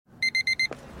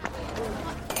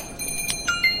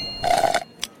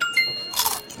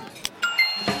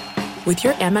With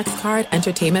your Amex card,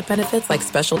 entertainment benefits like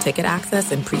special ticket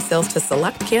access and pre-sales to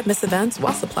select can't-miss events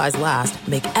while supplies last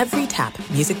make every tap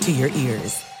music to your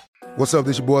ears. What's up,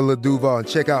 this your boy Lil Duval, and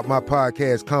check out my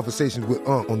podcast, Conversations with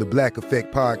Unc, on the Black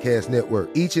Effect Podcast Network.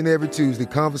 Each and every Tuesday,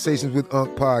 Conversations with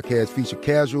Unc podcast feature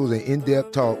casual and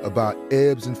in-depth talk about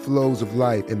ebbs and flows of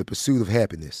life and the pursuit of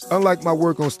happiness. Unlike my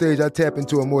work on stage, I tap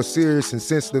into a more serious and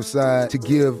sensitive side to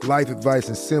give life advice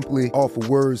and simply offer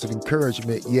words of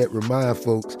encouragement, yet remind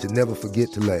folks to never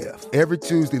forget to laugh. Every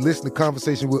Tuesday, listen to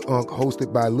Conversations with Unc,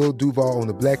 hosted by Lil Duval on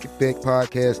the Black Effect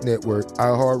Podcast Network,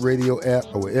 iHeartRadio app,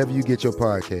 or wherever you get your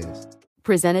podcasts.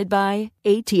 Presented by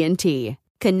AT&T.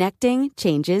 Connecting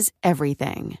changes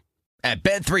everything. At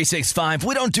Bet365,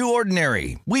 we don't do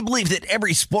ordinary. We believe that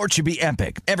every sport should be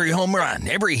epic. Every home run,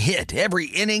 every hit, every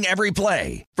inning, every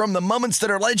play. From the moments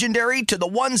that are legendary to the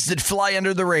ones that fly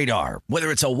under the radar. Whether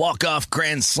it's a walk-off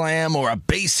grand slam or a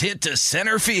base hit to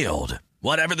center field.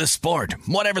 Whatever the sport,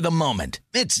 whatever the moment,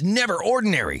 it's never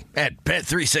ordinary at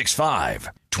Bet365.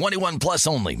 21 plus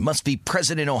only. Must be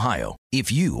present in Ohio.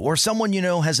 If you or someone you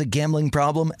know has a gambling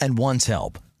problem and wants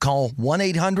help, call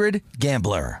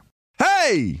 1-800-GAMBLER.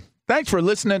 Hey! Thanks for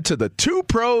listening to the Two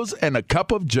Pros and a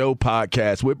Cup of Joe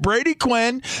podcast with Brady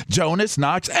Quinn, Jonas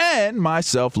Knox, and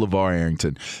myself, LaVar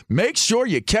Arrington. Make sure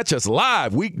you catch us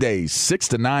live weekdays 6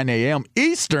 to 9 a.m.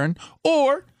 Eastern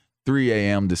or 3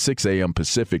 a.m. to 6 a.m.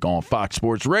 Pacific on Fox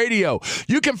Sports Radio.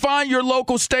 You can find your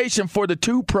local station for the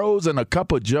Two Pros and a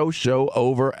Cup of Joe show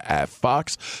over at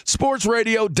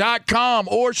foxsportsradio.com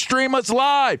or stream us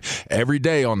live every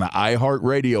day on the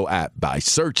iHeartRadio app by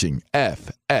searching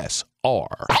FSR. Now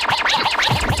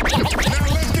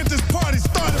let's get this party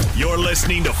started. You're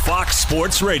listening to Fox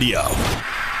Sports Radio.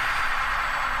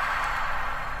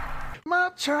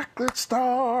 My chocolate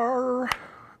star,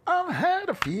 I've had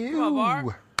a few. Come on,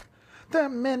 Var. The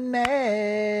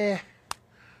minute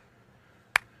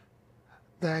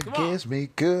that gives me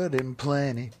good and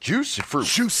plenty juicy fruit.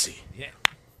 Juicy. Yeah.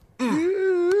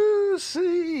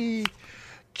 Juicy.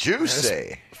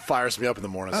 Juicy. Fires me up in the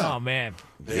morning. Oh, man.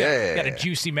 Yeah. Got a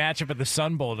juicy matchup at the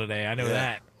Sun Bowl today. I know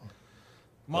that.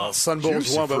 Well, Sun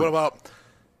Bowl's one, but what about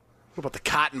the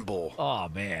Cotton Bowl? Oh,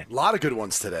 man. A lot of good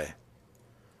ones today.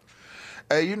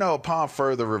 Hey, you know, upon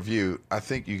further review, I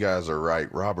think you guys are right.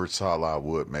 Robert Saleh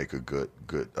would make a good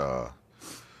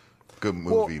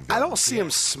movie villain. I don't see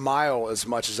him smile as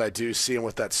much as I do see him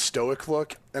with that stoic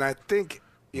look, and I think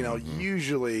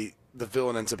usually the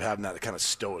villain ends up having that kind of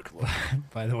stoic look.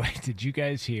 By the way, did you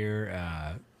guys hear?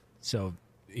 So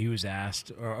he was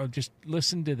asked, or just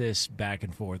listen to this back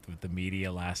and forth with the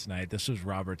media last night. This was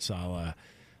Robert Saleh.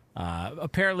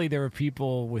 Apparently there were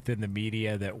people within the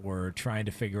media that were trying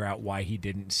to figure out why he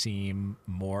didn't seem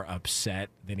more upset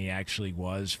than he actually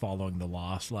was following the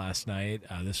loss last night.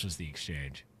 This was the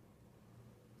exchange.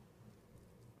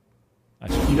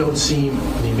 You don't seem,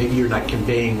 I mean, maybe you're not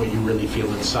conveying what you really feel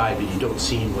inside, but you don't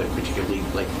seem like particularly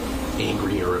like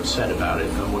angry or upset about it.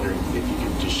 I'm wondering if you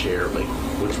could just share like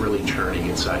what's really churning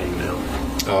inside of you now.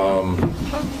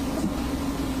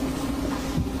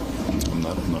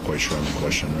 I'm not quite sure on the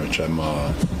question, Rich. You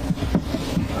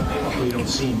don't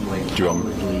seem like do you want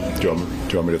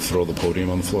me to throw the podium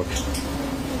on the floor?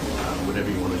 Whatever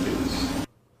you want to do.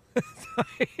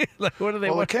 Like, what do they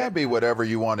well, want? it can't be whatever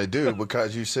you want to do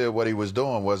because you said what he was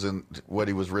doing wasn't what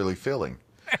he was really feeling.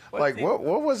 What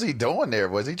was he doing there?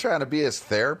 Was he trying to be his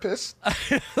therapist?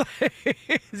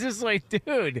 It's just like,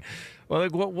 dude. Well,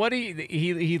 like what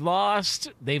he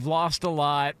lost. They've lost a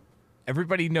lot.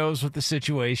 Everybody knows what the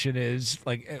situation is.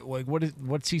 Like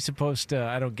what's he supposed to?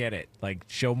 I don't get it. Like,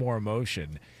 show more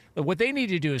emotion. What they need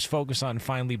to do is focus on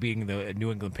finally beating the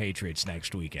New England Patriots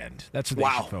next weekend. That's what they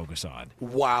should focus on.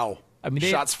 Wow. I mean,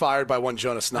 shots fired by one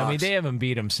Jonas Knox. I mean, they haven't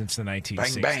beat them since the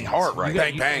 1960s. Bang, bang, hard, right?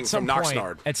 Bang, bang from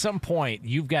Knoxnard. At some point,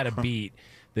 you've got to beat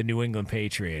the New England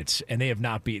Patriots, and they have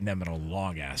not beaten them in a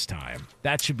long-ass time.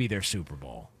 That should be their Super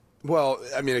Bowl. Well,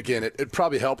 I mean, again, it'd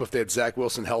probably help if they had Zach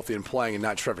Wilson healthy and playing and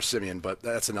not Trevor Siemian, but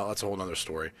that's a whole other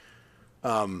story.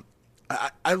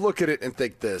 I look at it and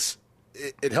think this.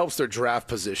 It helps their draft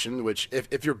position, which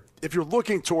if you're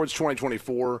looking towards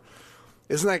 2024,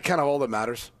 isn't that kind of all that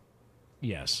matters?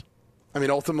 Yes. I mean,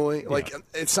 ultimately,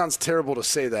 it sounds terrible to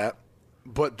say that,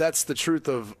 but that's the truth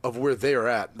of where they are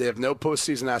at. They have no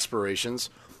postseason aspirations.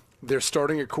 They're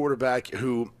starting a quarterback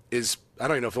who is, I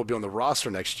don't even know if he'll be on the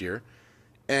roster next year,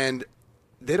 and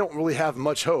they don't really have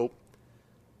much hope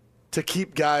to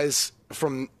keep guys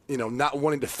from, not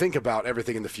wanting to think about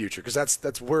everything in the future, because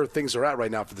that's where things are at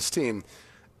right now for this team.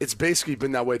 It's basically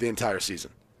been that way the entire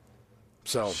season.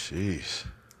 So, jeez.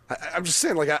 I'm just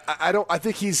saying, like, I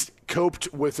think he's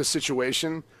coped with the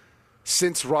situation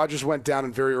since Rodgers went down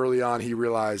and very early on, he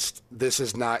realized this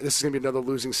is going to be another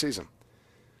losing season.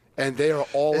 And they are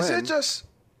all in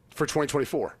for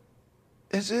 2024.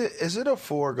 Is it a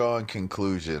foregone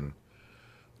conclusion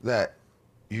that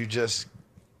you just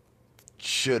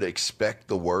should expect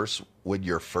the worst when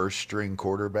your first string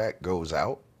quarterback goes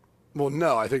out? Well,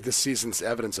 no, I think this season's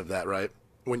evidence of that, right?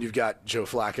 When you've got Joe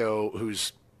Flacco,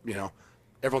 who's,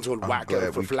 everyone's going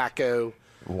wacko for Flacco.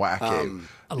 Wacko.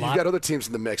 You've got other teams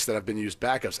in the mix that have been used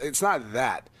backups. It's not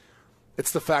that.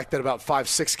 It's the fact that about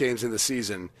 5-6 games in the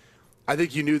season, I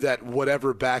think you knew that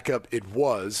whatever backup it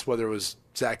was, whether it was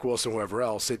Zach Wilson or whoever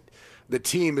else, the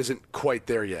team isn't quite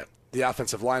there yet. The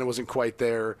offensive line wasn't quite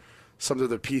there. Some of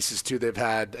the pieces, too, they've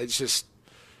had, it's just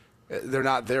they're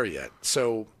not there yet.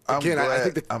 So, again, I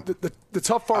think the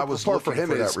tough part for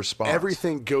him is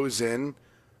everything goes in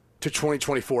to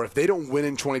 2024. If they don't win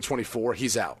in 2024,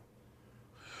 he's out.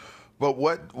 But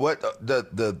what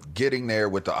the getting there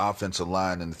with the offensive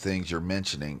line and the things you're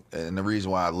mentioning, and the reason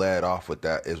why I led off with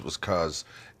that was because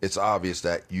it's obvious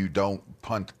that you don't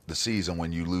punt the season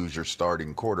when you lose your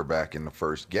starting quarterback in the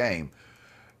first game.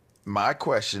 My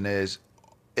question is,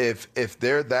 if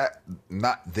they're that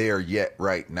not there yet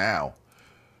right now,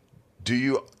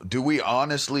 do we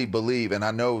honestly believe, and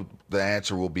I know the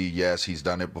answer will be yes, he's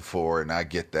done it before, and I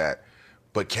get that,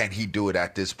 but can he do it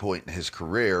at this point in his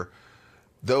career?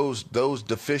 Those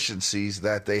deficiencies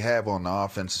that they have on the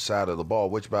offensive side of the ball,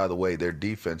 which, by the way, their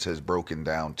defense has broken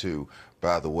down too,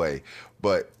 by the way.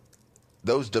 But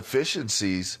those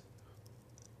deficiencies,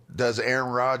 does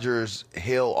Aaron Rodgers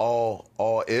heal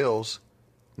all ills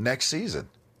next season?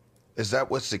 Is that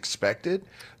what's expected?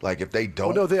 Like, if they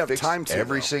don't they have fix time to,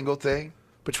 every single thing?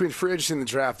 Between free agency and the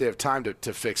draft, they have time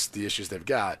to fix the issues they've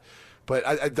got. But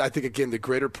I think, again, the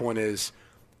greater point is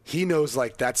he knows,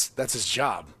 like, that's his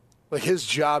job. Like, his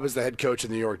job as the head coach of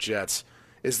the New York Jets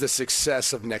is the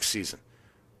success of next season.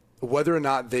 Whether or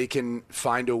not they can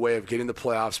find a way of getting the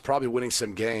playoffs, probably winning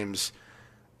some games,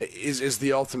 is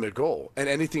the ultimate goal. And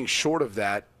anything short of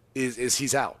that is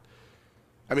he's out.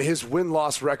 I mean, his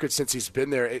win-loss record since he's been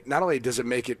there, not only does it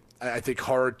make it, I think,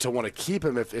 hard to want to keep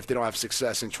him if they don't have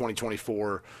success in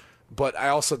 2024, but I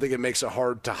also think it makes it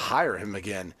hard to hire him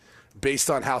again based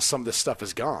on how some of this stuff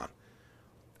has gone.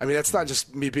 I mean, that's not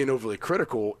just me being overly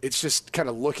critical. It's just kind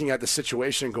of looking at the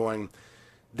situation and going,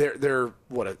 they're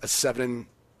what, they're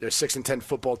 6-10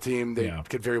 football team. They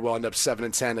could very well end up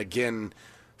 7-10 again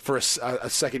for a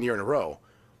second year in a row.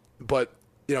 But,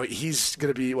 he's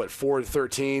going to be,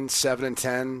 4-13,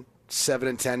 7-10,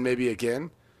 7-10 maybe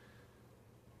again.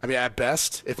 I mean, at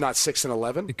best, if not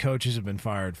 6-11. The coaches have been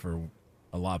fired for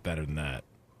a lot better than that.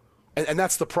 And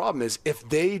that's the problem is if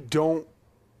they don't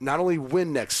not only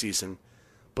win next season,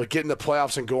 but get in the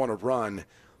playoffs and go on a run,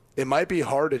 it might be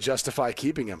hard to justify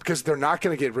keeping him because they're not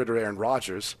going to get rid of Aaron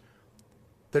Rodgers.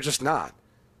 They're just not.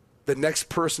 The next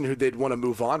person who they'd want to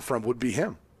move on from would be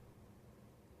him.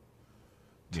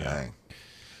 Dang.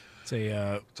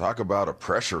 Talk about a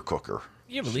pressure cooker.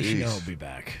 Yeah, but at least you know he'll be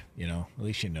back. At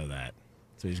least you know that.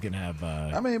 So he's going to have...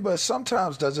 I mean, but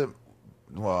sometimes doesn't...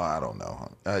 Well, I don't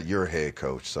know. You're a head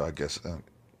coach, so I guess...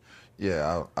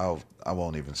 I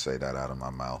won't even say that out of my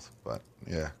mouth. But,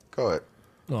 yeah, go ahead.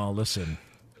 Well, listen.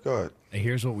 Go ahead.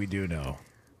 Here's what we do know.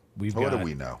 What do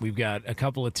we know? We've got a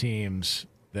couple of teams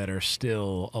that are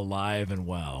still alive and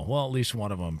well. Well, at least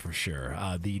one of them for sure.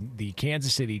 The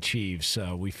Kansas City Chiefs,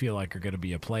 we feel like are going to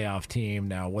be a playoff team.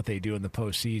 Now, what they do in the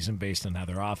postseason based on how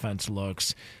their offense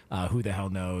looks, who the hell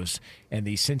knows. And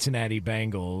the Cincinnati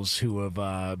Bengals, who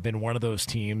have been one of those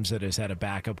teams that has had a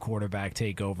backup quarterback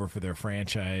take over for their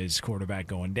franchise quarterback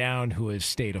going down, who has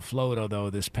stayed afloat, although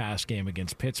this past game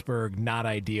against Pittsburgh, not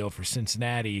ideal for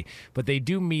Cincinnati. But they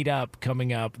do meet up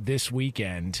coming up this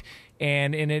weekend.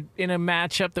 And in a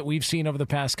matchup that we've seen over the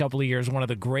past couple of years, one of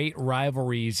the great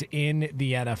rivalries in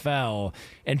the NFL.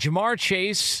 And Jamar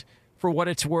Chase, for what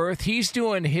it's worth, he's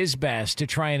doing his best to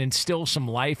try and instill some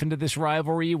life into this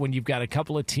rivalry when you've got a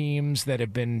couple of teams that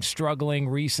have been struggling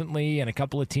recently and a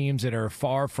couple of teams that are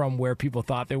far from where people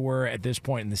thought they were at this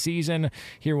point in the season.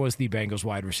 Here was the Bengals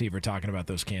wide receiver talking about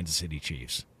those Kansas City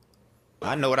Chiefs.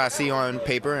 I know what I see on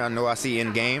paper. I know what I see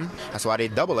in game. That's why they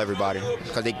double everybody,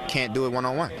 because they can't do it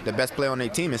one-on-one. The best player on their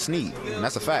team is Snead, and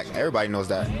that's a fact. Everybody knows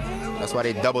that. That's why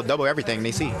they double everything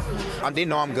they see. They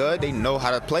know I'm good. They know how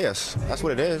to play us. That's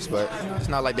what it is, but it's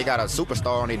not like they got a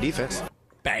superstar on their defense.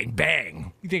 Bang,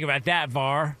 bang. You think about that,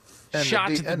 VAR. Shot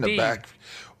to the back.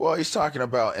 Well, he's talking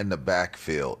about in the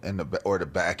backfield, or the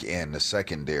back end, the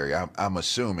secondary. I'm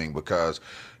assuming because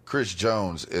Chris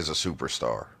Jones is a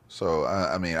superstar. So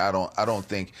I mean, I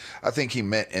think he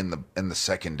meant in the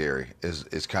secondary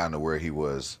is kind of where he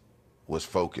was was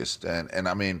focused. And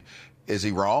I mean, is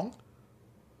he wrong?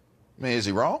 I mean, is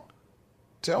he wrong?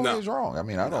 Tell me he's wrong. I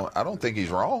mean, I don't think he's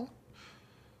wrong.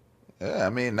 Yeah,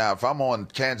 I mean, now if I'm on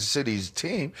Kansas City's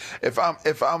team, if I'm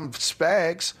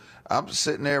Spags, I'm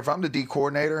sitting there. If I'm the D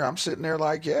coordinator, I'm sitting there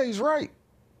like, yeah, he's right.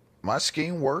 My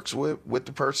scheme works with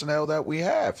the personnel that we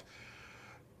have.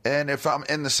 And if I'm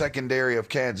in the secondary of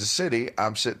Kansas City,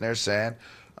 I'm sitting there saying,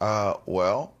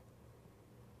 well,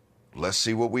 let's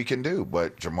see what we can do.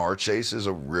 But Jamar Chase is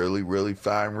a really, really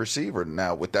fine receiver.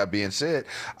 Now, with that being said,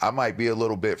 I might be a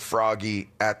little bit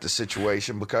froggy at the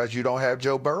situation because you don't have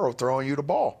Joe Burrow throwing you the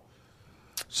ball.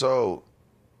 So,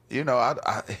 you know,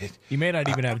 you may not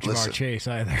even have Jamar listen. Chase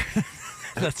either.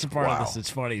 That's the part of this that's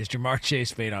funny is Jamar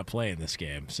Chase may not play in this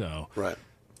game. So right.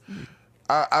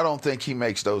 I don't think he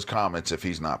makes those comments if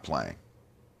he's not playing.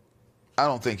 I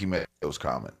don't think he makes those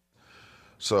comments.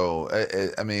 So,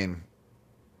 I mean,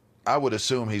 I would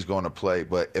assume he's going to play.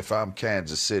 But if I'm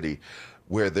Kansas City,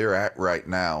 where they're at right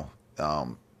now,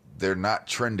 they're not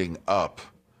trending up.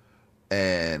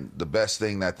 And the best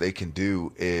thing that they can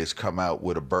do is come out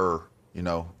with a burr, you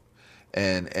know,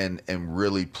 and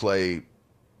really play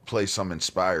some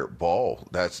inspired ball.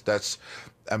 That's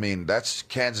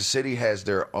Kansas City has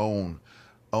their own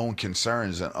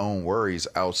concerns and own worries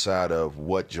outside of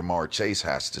what Jamar Chase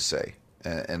has to say,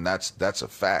 and that's a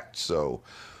fact. So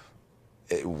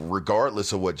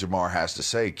regardless of what Jamar has to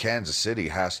say, Kansas City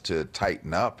has to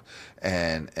tighten up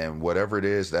and whatever it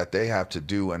is that they have to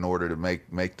do in order to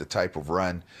make the type of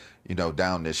run, you know,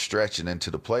 down this stretch and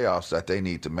into the playoffs that they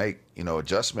need to make, you know,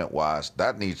 adjustment wise,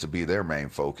 that needs to be their main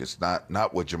focus,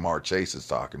 not what Jamar Chase is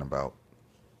talking about.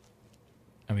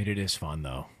 I mean, it is fun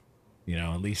though. You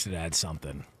know, at least it adds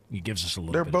something. It gives us a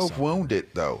little They're bit both of something. wounded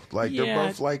though. Like Yeah. they're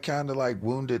both like kind of like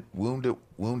wounded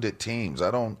teams.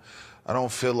 I don't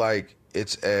feel like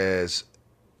it's as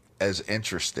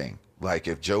interesting. Like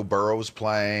if Joe Burrow's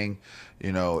playing,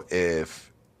 you know,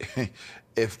 if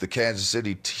the Kansas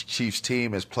City Chiefs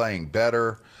team is playing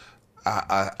better,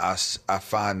 I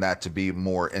find that to be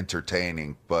more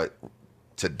entertaining. But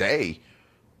today,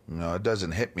 you know, it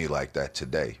doesn't hit me like that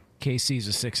today. KC's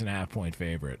a 6.5-point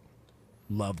favorite.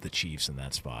 Love the Chiefs in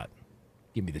that spot.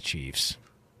 Give me the Chiefs.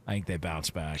 I think they bounce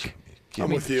back. I'm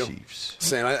with you, Chiefs.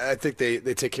 Sam. I think they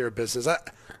take care of business.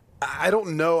 I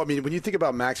don't know. I mean, when you think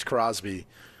about Max Crosby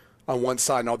on one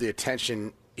side and all the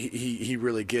attention he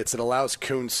really gets, it allows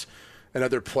Kuntz and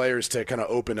other players to kind of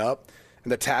open up.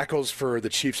 And the tackles for the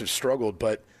Chiefs have struggled,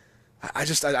 but I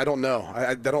don't know.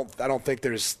 I don't think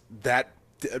there's that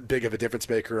big of a difference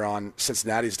maker on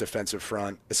Cincinnati's defensive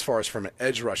front as far as from an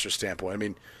edge rusher standpoint. I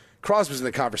mean, Crosby's in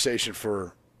the conversation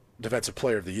for Defensive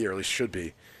Player of the Year, at least should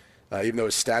be, even though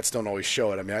his stats don't always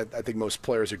show it. I mean, I think most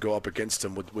players who go up against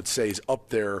him would say he's up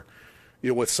there,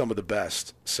 you know, with some of the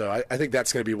best. So I think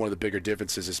that's going to be one of the bigger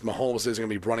differences is Mahomes isn't going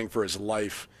to be running for his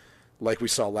life like we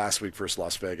saw last week versus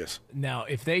Las Vegas. Now,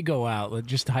 if they go out,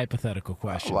 just a hypothetical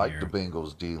question I like here. the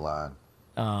Bengals D-line.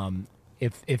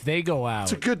 If they go out,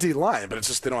 it's a good D line, but it's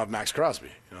just they don't have Max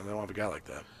Crosby. You know, they don't have a guy like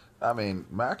that. I mean,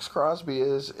 Max Crosby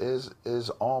is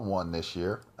on one this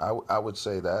year. I would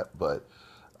say that, but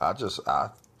I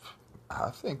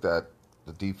think that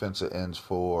the defensive ends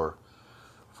for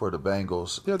the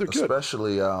Bengals, yeah, they're good.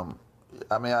 Especially, I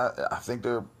think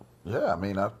they're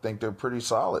pretty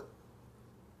solid.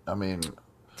 I mean,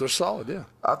 they're solid, yeah.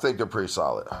 I think they're pretty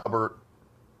solid. Hubbard,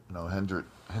 you know,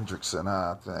 Hendrickson,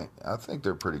 I think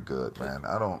they're pretty good, man.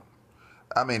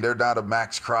 They're not a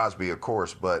Max Crosby, of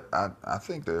course, but I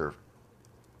think they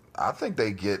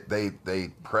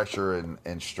pressure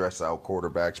and stress out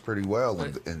quarterbacks pretty well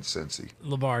in Cincy.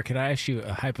 LaVar, can I ask you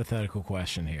a hypothetical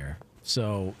question here?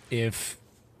 So if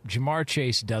Jamar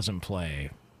Chase doesn't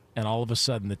play and all of a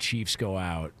sudden the Chiefs go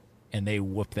out and they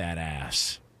whoop that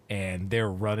ass and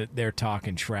they're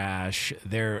talking trash,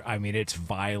 it's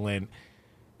violent.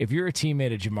 If you're a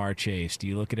teammate of Jamar Chase, do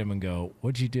you look at him and go,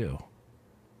 "What'd you do?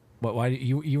 Why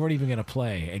you weren't even going to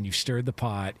play, and you stirred the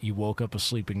pot. You woke up a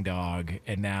sleeping dog,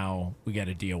 and now we got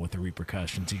to deal with the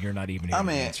repercussions, and you're not even here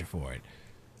to answer for it."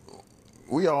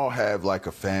 We all have like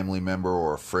a family member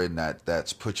or a friend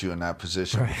that's put you in that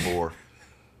position before.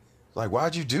 Like,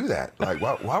 why'd you do that? Like,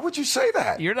 why would you say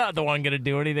that? You're not the one going to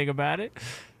do anything about it.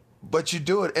 But you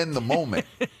do it in the moment.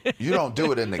 You don't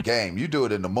do it in the game. You do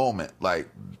it in the moment. Like,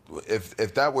 if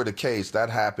that were the case, that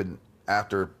happened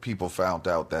after people found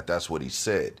out that that's what he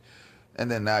said. And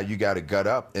then now you got to gut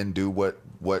up and do what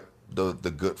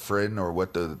the good friend or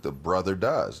what the brother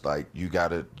does. Like, you got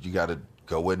to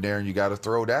go in there and you got to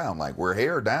throw down. Like, we're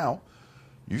here now.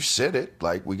 You said it.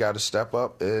 Like, we got to step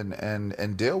up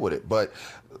and deal with it. But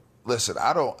listen,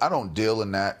 I don't deal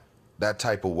in that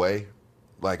type of way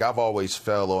Like, I've always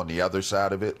fell on the other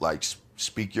side of it, like,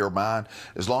 speak your mind.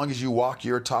 As long as you walk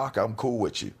your talk, I'm cool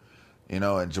with you. You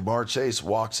know, and Jamar Chase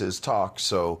walks his talk,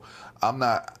 so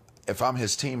if I'm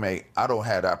his teammate, I don't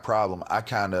have that problem. I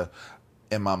kind of,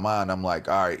 in my mind, I'm like,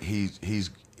 all right, he's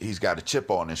got a chip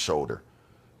on his shoulder,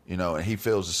 you know, and he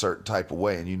feels a certain type of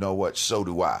way, and you know what? So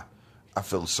do I. I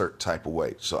feel a certain type of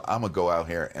way. So I'm going to go out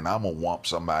here and I'm going to whomp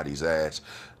somebody's ass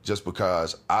just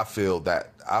because I feel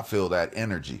that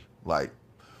energy. Like,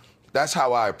 that's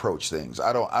how I approach things.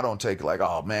 I don't take it like,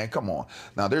 oh man, come on.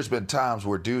 Now there's been times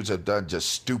where dudes have done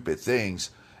just stupid things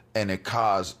and it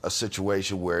caused a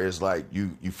situation where it's like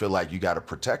you feel like you got to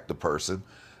protect the person,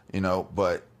 you know,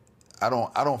 but I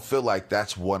don't feel like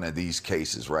that's one of these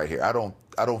cases right here. I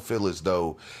don't feel as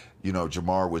though, you know,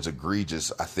 Jamar was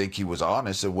egregious. I think he was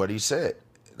honest in what he said.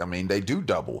 I mean, they do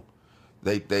double.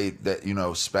 That you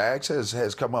know, Spags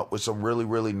has come up with some really,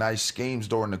 really nice schemes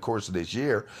during the course of this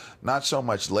year. Not so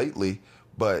much lately,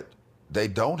 but they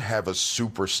don't have a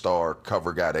superstar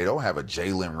cover guy. They don't have a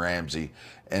Jalen Ramsey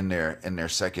in their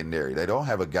secondary. They don't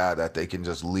have a guy that they can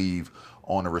just leave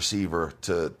on a receiver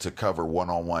to cover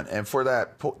one-on-one. And to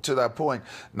that point,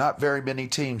 not very many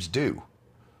teams do.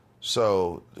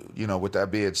 So, you know, with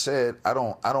that being said, I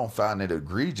don't find it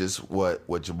egregious what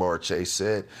Jamar Chase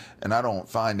said, and I don't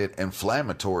find it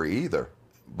inflammatory either.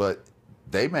 But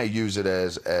they may use it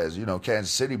as you know,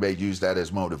 Kansas City may use that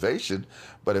as motivation.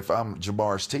 But if I'm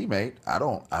Jamar's teammate, I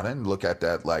didn't look at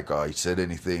that like, oh, he said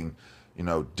anything, you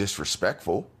know,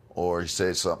 disrespectful, or he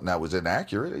said something that was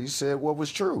inaccurate. He said what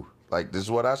was true. Like, this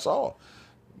is what I saw.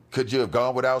 Could you have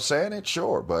gone without saying it?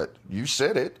 Sure, but you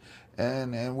said it.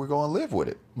 And we're going to live with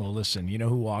it. Well, listen, you know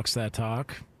who walks that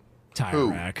talk? Tire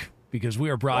Rack. Because we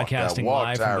are broadcasting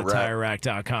live from the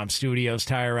TireRack.com studios.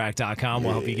 TireRack.com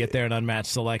will help you get there. An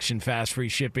unmatched selection, fast, free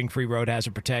shipping, free road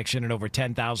hazard protection, and over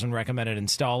 10,000 recommended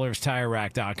installers.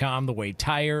 TireRack.com, the way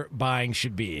tire buying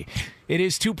should be. It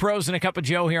is Two Pros and a Cup of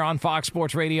Joe here on Fox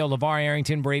Sports Radio. LaVar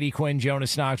Arrington, Brady Quinn,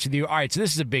 Jonas Knox with you. All right, so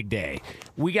this is a big day.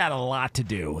 We got a lot to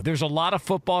do. There's a lot of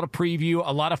football to preview,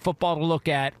 a lot of football to look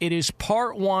at. It is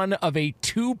part one of a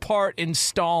two-part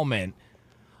installment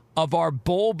of our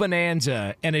Bowl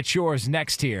Bonanza, and it's yours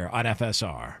next here on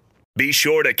FSR. Be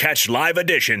sure to catch live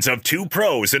editions of Two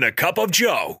Pros and a Cup of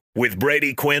Joe with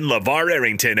Brady Quinn, LaVar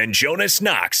Arrington, and Jonas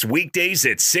Knox weekdays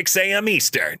at 6 a.m.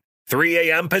 Eastern, 3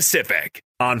 a.m. Pacific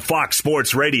on Fox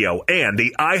Sports Radio and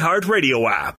the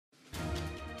iHeartRadio app.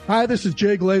 Hi, this is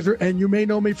Jay Glazer, and you may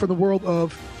know me from the world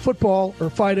of football or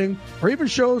fighting or even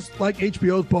shows like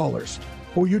HBO's Ballers.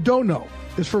 What you don't know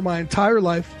is for my entire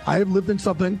life, I have lived in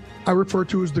something I refer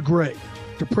to as the gray.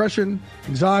 Depression,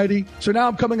 anxiety. So now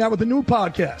I'm coming out with a new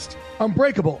podcast,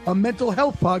 Unbreakable, a mental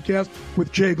health podcast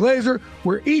with Jay Glazer,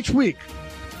 where each week,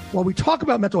 while we talk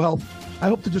about mental health, I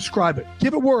hope to describe it,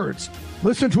 give it words.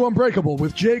 Listen to Unbreakable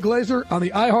with Jay Glazer on the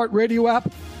iHeartRadio app,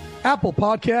 Apple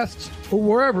Podcasts, or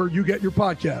wherever you get your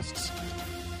podcasts.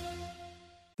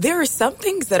 There are some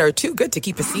things that are too good to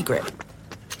keep a secret.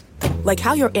 Like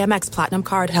how your Amex Platinum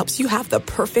card helps you have the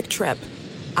perfect trip.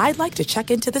 I'd like to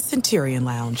check into the Centurion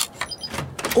Lounge.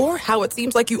 Or how it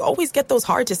seems like you always get those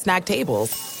hard-to-snag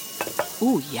tables.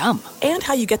 Ooh, yum. And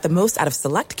how you get the most out of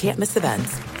select can't-miss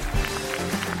events.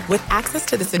 With access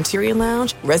to the Centurion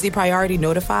Lounge, Resi Priority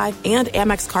Notified, and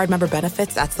Amex card member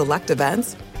benefits at select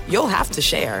events, you'll have to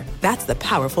share. That's the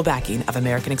powerful backing of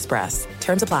American Express.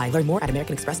 Terms apply. Learn more at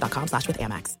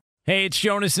americanexpress.com/withAmex. Hey, it's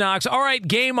Jonas Knox. All right,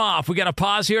 game off. We got to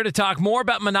pause here to talk more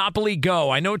about Monopoly Go.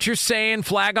 I know what you're saying,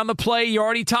 flag on the play. You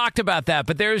already talked about that,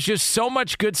 but there's just so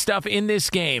much good stuff in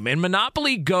this game. In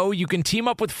Monopoly Go, you can team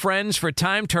up with friends for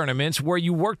time tournaments where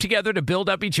you work together to build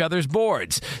up each other's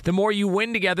boards. The more you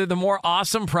win together, the more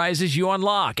awesome prizes you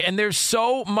unlock. And there's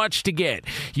so much to get.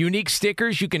 Unique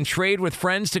stickers you can trade with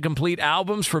friends to complete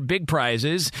albums for big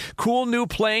prizes. Cool new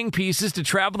playing pieces to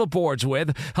travel the boards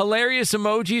with. Hilarious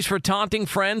emojis for taunting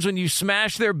friends when you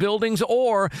smash their buildings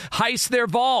or heist their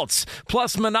vaults.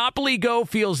 Plus, Monopoly Go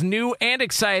feels new and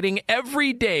exciting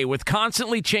every day with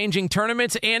constantly changing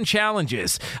tournaments and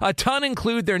challenges. A ton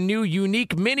include their new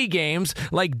unique mini games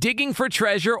like digging for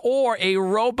treasure or a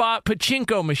robot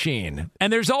pachinko machine.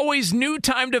 And there's always new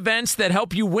timed events that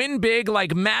help you win big,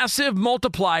 like massive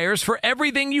multipliers for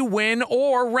everything you win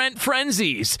or rent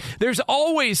frenzies. There's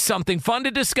always something fun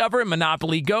to discover in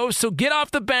Monopoly Go, so get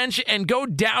off the bench and go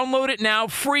download it now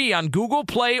free on Google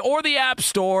Play or the App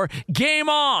Store. Game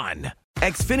on!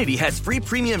 Xfinity has free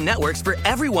premium networks for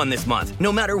everyone this month,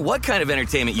 no matter what kind of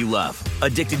entertainment you love.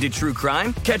 Addicted to true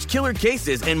crime? Catch killer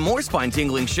cases and more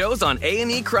spine-tingling shows on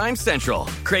A&E Crime Central.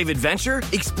 Crave adventure?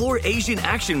 Explore Asian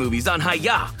action movies on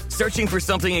Hi-Ya. Searching for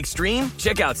something extreme?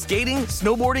 Check out skating,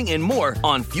 snowboarding, and more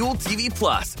on Fuel TV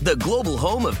Plus, the global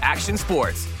home of action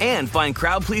sports. And find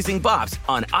crowd-pleasing bops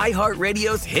on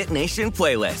iHeartRadio's Hit Nation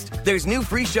playlist. There's new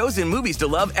free shows and movies to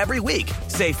love every week.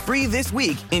 Say free this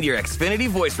week in your Xfinity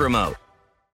voice remote.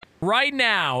 Right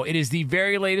now, it is the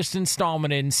very latest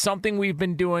installment in something we've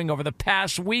been doing over the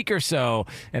past week or so,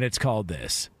 and it's called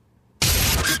this.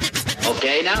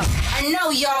 Okay, now. I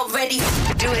know y'all ready.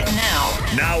 Do it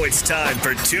now. Now it's time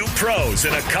for two pros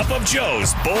and a cup of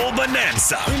Joe's Bowl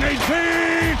Bonanza.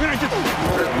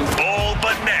 Bowl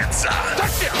Bonanza.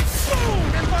 Touchdown!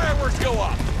 Boom! And fireworks go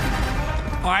off.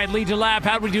 All right, Lee DeLapp,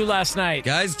 how'd we do last night?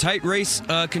 Guys, tight race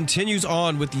continues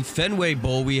on with the Fenway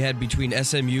Bowl we had between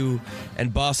SMU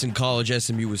and Boston College.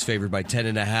 SMU was favored by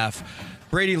 10.5.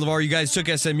 Brady, LaVar, you guys took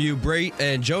SMU. Brady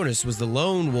and Jonas was the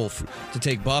lone wolf to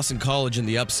take Boston College in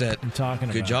the upset. I'm talking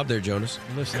about. Good job there, Jonas.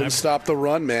 Listen, Couldn't stop the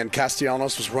run, man.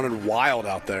 Castellanos was running wild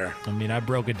out there. I mean, I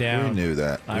broke it down. We knew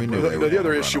that. The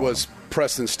other issue was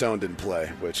Preston Stone didn't play,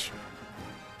 which,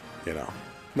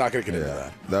 not going to get into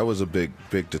that. That was a big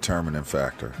determining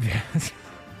factor. Yeah,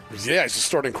 he's a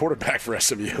starting quarterback for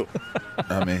SMU.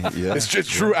 I mean, yeah. It's just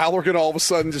Drew Aller going to all of a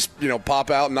sudden just, pop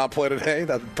out and not play today.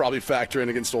 That would probably factor in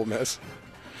against Ole Miss.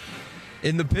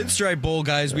 In the Pinstripe Bowl,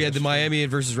 guys, we had the Miami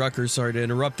versus Rutgers. Sorry to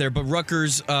interrupt there, but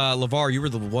Rutgers, LaVar, you were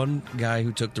the one guy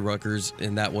who took the Rutgers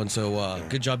in that one, so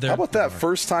good job there. How about that?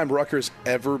 First time Rutgers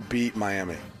ever beat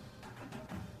Miami.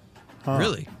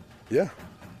 Really? Yeah.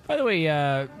 By the way,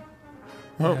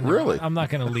 really? I'm not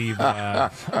going to leave.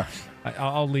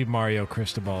 I'll leave Mario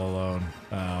Cristobal alone.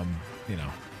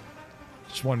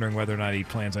 Just wondering whether or not he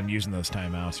plans on using those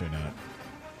timeouts or not.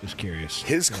 Just curious.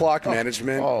 His clock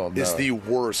management is the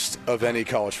worst of any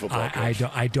college football coach.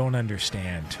 I don't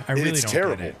understand. I really it's don't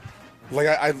terrible. get it. Like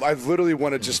I literally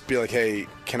want to just be like, hey,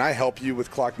 can I help you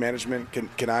with clock management? Can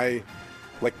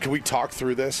we talk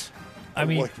through this? I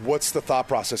mean, what's the thought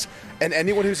process? And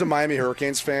anyone who's a Miami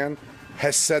Hurricanes fan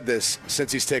has said this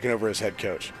since he's taken over as head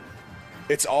coach.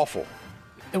 It's awful.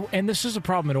 And this is a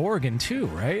problem at Oregon too,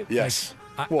 right? Yes.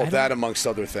 That amongst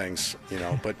other things,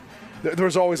 but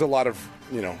there's always a lot of,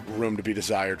 room to be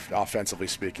desired offensively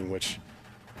speaking, which,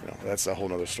 that's a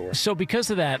whole other story. So because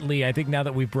of that, Lee, I think now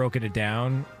that we've broken it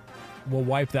down, we'll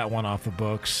wipe that one off the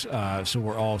books, so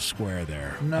we're all square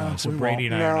there. No, so Brady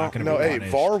and I are not going to be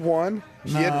punished. VAR won.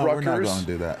 He had Rutgers. We're not going to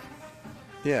do that.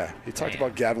 Yeah, he talked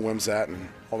about Gavin Wimsatt and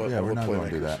all the we're not going to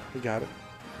do that. We got it.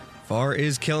 VAR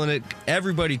is killing it.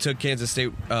 Everybody took Kansas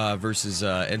State versus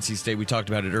NC State. We talked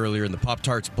about it earlier in the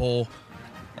Pop-Tarts Bowl.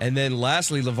 And then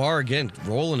lastly, LaVar again,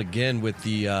 rolling again with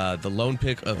the lone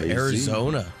pick of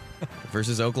Arizona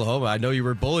versus Oklahoma. I know you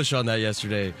were bullish on that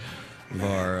yesterday,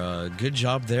 LaVar. Good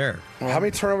job there. How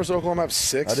many turnovers did Oklahoma have?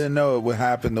 6? I didn't know it would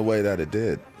happen the way that it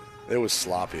did. It was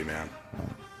sloppy, man.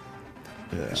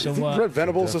 Yeah. So, you think Brett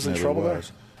Venables is in trouble there?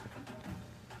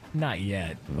 Not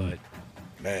yet, but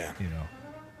man,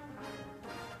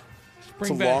 it's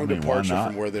a long departure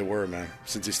from where they were, man.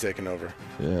 Since he's taken over.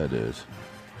 Yeah, it is.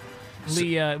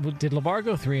 Lee, did LaVar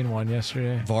go 3-1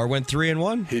 yesterday? VAR went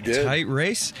 3-1. He did. Tight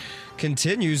race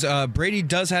continues. Brady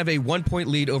does have a 1-point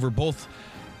lead over both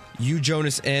you,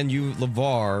 Jonas, and you,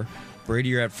 LaVar. Brady,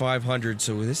 you're at 500,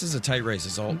 so this is a tight race.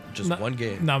 It's all just one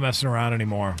game. Not messing around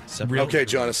anymore. Okay,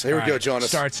 Jonas. Here we go, Jonas.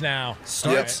 Starts now.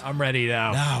 Starts. Right, I'm ready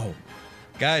now. Now.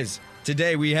 Guys,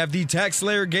 today we have the Tax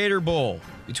Slayer Gator Bowl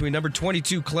between number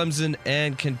 22 Clemson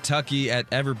and Kentucky at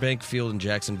Everbank Field in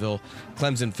Jacksonville.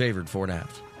 Clemson favored 4.5.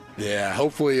 Yeah,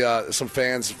 hopefully some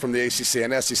fans from the ACC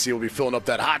and SEC will be filling up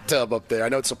that hot tub up there. I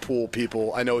know it's a pool,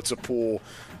 people. I know it's a pool,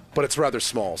 but it's rather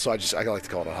small, so I like to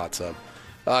call it a hot tub.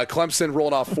 Clemson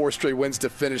rolling off 4 straight wins to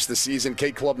finish the season.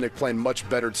 Kate Klubnik playing much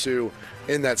better, too,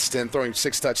 in that stint, throwing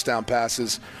 6 touchdown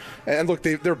passes. And look,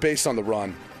 they're based on the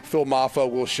run. Phil Maffa,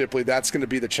 Will Shipley, that's going to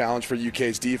be the challenge for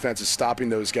UK's defense, is stopping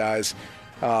those guys.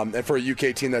 And for a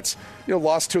UK team that's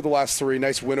lost 2 of the last 3,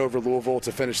 nice win over Louisville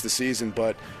to finish the season,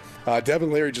 but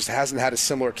Devin Leary just hasn't had a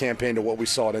similar campaign to what we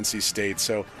saw at NC State.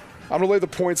 So I'm going to lay the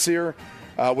points here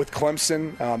with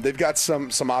Clemson. They've got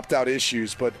some opt-out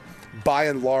issues, but by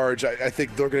and large, I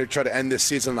think they're going to try to end this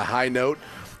season on a high note.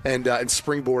 and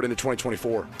springboard into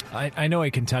 2024. I know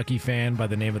a Kentucky fan by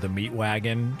the name of the Meat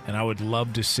Wagon, and I would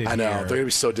love to sit I know here. they're gonna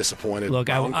be so disappointed. Look,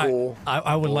 I would like boys.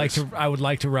 to. I would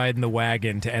like to ride in the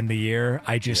wagon to end the year.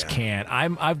 I just can't.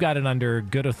 I've got it under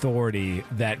good authority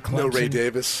that Clemson. No Ray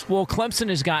Davis. Well, Clemson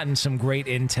has gotten some great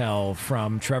intel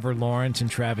from Trevor Lawrence and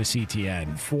Travis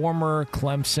Etienne, former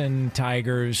Clemson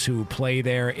Tigers who play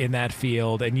there in that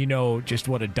field, and you know just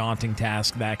what a daunting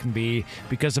task that can be.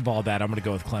 Because of all that, I'm going to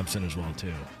go with Clemson as well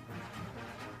too.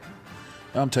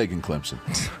 I'm taking Clemson.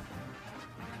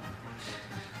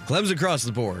 Clemson across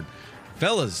the board.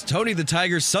 Fellas, Tony the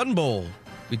Tiger's Sun Bowl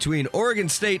between Oregon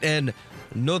State and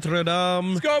Notre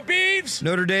Dame. Let's go, Beavs!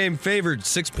 Notre Dame favored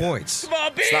 6 points. Come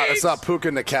on, Beavs! It's not Puka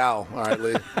and the cow. All right,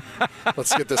 Lee.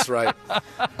 Let's get this right.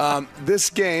 This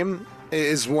game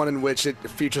is one in which it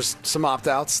features some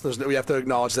opt-outs. We have to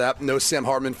acknowledge that. No Sam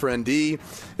Hartman for ND.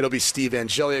 It'll be Steve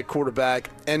Angeli at quarterback.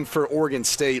 And for Oregon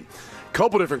State, a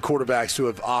couple different quarterbacks who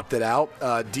have opted out.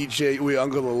 DJ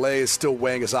Uiagalelei is still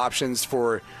weighing his options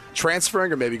for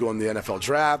transferring or maybe going to the NFL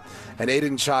draft. And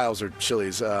Aiden Childs, or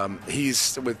Chili's,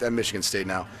 he's at Michigan State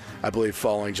now, I believe,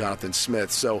 following Jonathan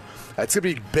Smith. So it's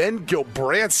going to be Ben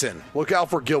Gilbranson. Look out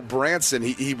for Gilbranson.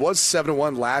 He was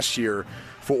 7-1 last year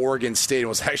for Oregon State and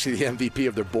was actually the MVP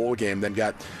of their bowl game, then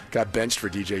got benched for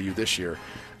DJU this year.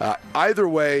 Either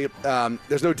way,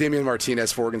 there's no Damian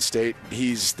Martinez for Oregon State.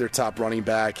 He's their top running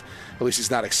back. At least he's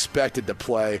not expected to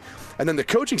play. And then the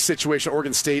coaching situation at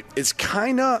Oregon State is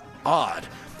kind of odd.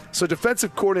 So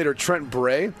defensive coordinator Trent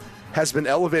Bray has been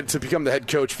elevated to become the head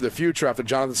coach for the future after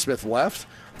Jonathan Smith left,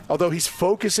 although he's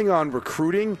focusing on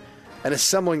recruiting and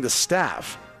assembling the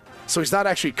staff. So he's not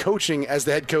actually coaching as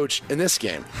the head coach in this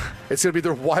game. It's going to be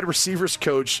their wide receivers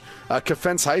coach,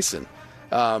 Kefense Heisen,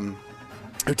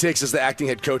 who takes as the acting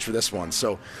head coach for this one.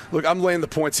 So, look, I'm laying the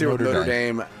points here with Notre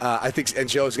Dame. I think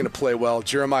Angelo's going to play well.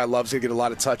 Jeremiah Love's going to get a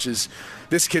lot of touches.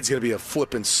 This kid's going to be a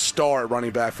flipping star at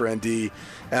running back for ND.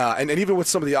 And even with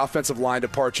some of the offensive line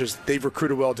departures, they've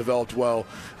recruited well, developed well.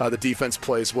 The defense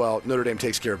plays well. Notre Dame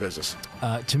takes care of business.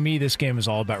 To me, this game is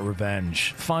all about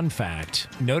revenge. Fun fact,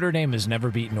 Notre Dame has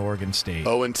never beaten Oregon State.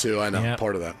 0-2, I know, Yep.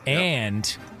 part of that.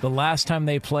 And the last time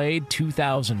they played,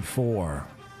 2004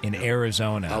 in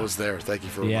Arizona. I was there. Thank you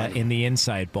for reminding me. in the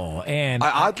Insight Bowl. And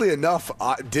oddly enough,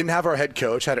 didn't have our head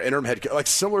coach, had an interim head coach. Like,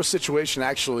 similar situation,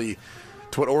 actually,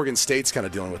 to what Oregon State's kind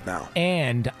of dealing with now.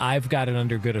 And I've got it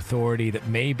under good authority that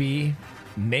maybe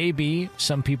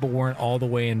some people weren't all the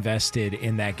way invested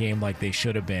in that game like they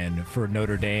should have been for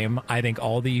Notre Dame. I think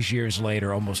all these years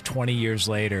later, almost 20 years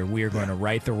later, we are going to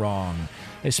right the wrong,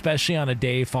 especially on a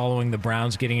day following the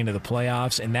Browns getting into the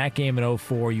playoffs. In that game in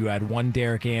 2004, you had one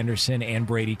Derek Anderson and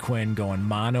Brady Quinn going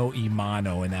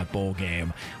mano-a-mano in that bowl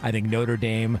game. I think Notre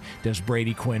Dame does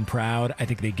Brady Quinn proud. I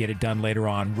think they get it done later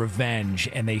on. Revenge,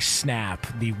 and they snap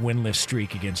the winless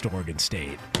streak against Oregon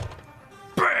State.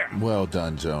 Bam! Well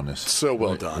done, Jonas. So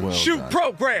well done. Well Shoot done.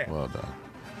 program. Well done.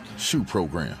 Shoot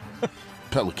program.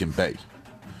 Pelican Bay.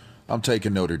 I'm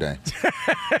taking Notre Dame.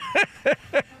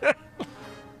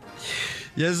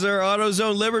 Yes, sir.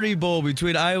 AutoZone Liberty Bowl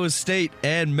between Iowa State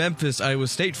and Memphis. Iowa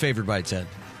State favored by 10.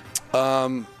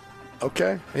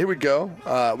 Okay, here we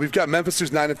go. We've got Memphis,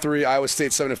 who's 9-3, Iowa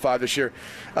State 7-5 this year.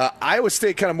 Iowa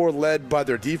State kind of more led by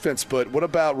their defense, but what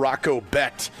about Rocco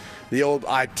Becht, the old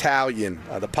Italian,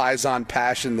 the Paisan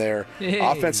passion there, Hey.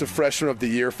 offensive freshman of the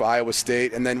year for Iowa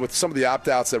State, and then with some of the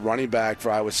opt-outs at running back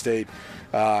for Iowa State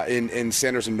in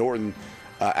Sanders and Norton.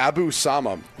 Abu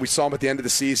Sama, we saw him at the end of the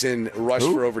season rush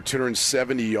for over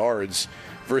 270 yards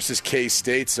versus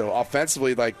K-State. So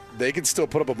offensively, like, they can still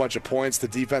put up a bunch of points. The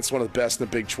defense is one of the best in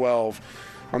the Big 12.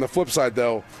 On the flip side,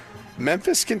 though,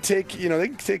 Memphis can take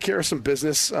care of some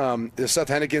business. Seth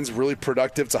Hennigan's really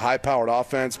productive. It's a high-powered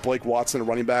offense. Blake Watson, a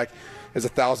running back, is a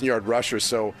 1,000-yard rusher.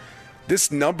 So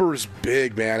this number is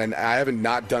big, man, and I haven't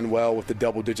not done well with the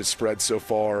double-digit spread so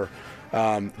far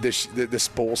this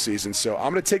bowl season. So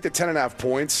I'm going to take the 10.5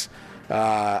 points.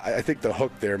 I think the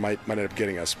hook there might end up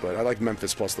getting us, but I like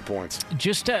Memphis plus the points.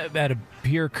 Just out of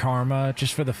pure karma,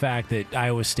 just for the fact that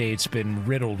Iowa State's been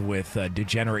riddled with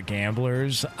degenerate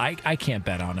gamblers, I can't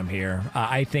bet on them here.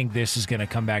 I think this is going to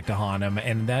come back to haunt them,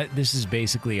 and that this is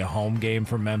basically a home game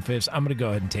for Memphis. I'm going to go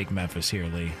ahead and take Memphis here,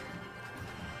 Lee.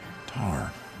 Darn.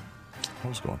 I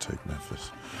was going to take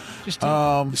Memphis. Just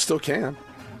you still can.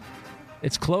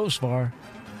 It's close, VAR.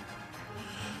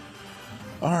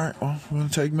 All right, well, I'm going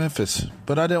to take Memphis,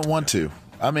 but I didn't want to.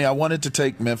 I mean, I wanted to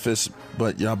take Memphis,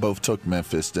 but y'all both took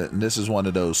Memphis. And this is one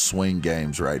of those swing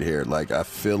games right here. Like, I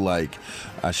feel like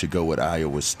I should go with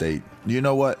Iowa State. You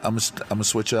know what? I'm gonna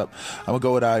switch up. I'm gonna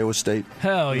go with Iowa State.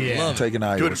 Hell yeah! I'm taking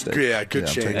Iowa State. Yeah, good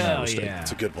change. Hell yeah!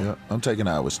 It's a good one. Yeah, I'm taking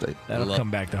Iowa State. That'll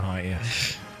come back to haunt you.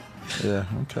 Yeah,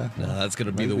 okay. No, that's going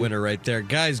to be the winner right there.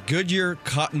 Guys, Goodyear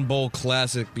Cotton Bowl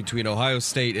Classic between Ohio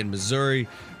State and Missouri.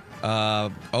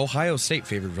 Ohio State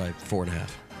favored by 4.5.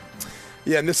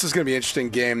 Yeah, and this is going to be an interesting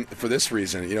game for this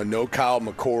reason. You know, no Kyle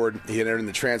McCord. He entered in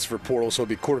the transfer portal, so it'll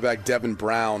be quarterback Devin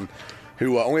Brown,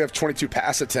 who only have 22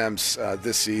 pass attempts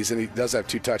this season. He does have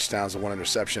 2 touchdowns and 1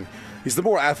 interception. He's the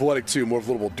more athletic, too, more of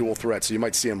a little dual threat, so you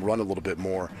might see him run a little bit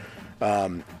more.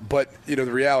 But, you know,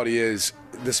 the reality is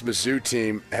this Mizzou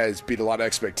team has beat a lot of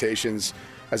expectations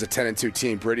as a 10-2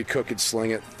 team. Brady Cook could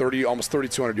sling it, almost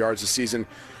 3,200 yards this season.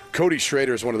 Cody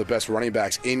Schrader is one of the best running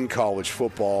backs in college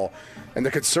football. And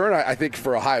the concern, I think,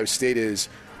 for Ohio State is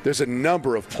there's a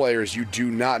number of players you do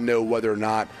not know whether or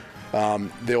not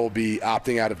they'll be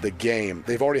opting out of the game.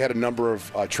 They've already had a number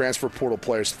of transfer portal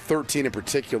players, 13 in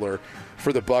particular,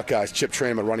 for the Buckeyes. Chip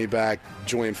Trayanum, a running back,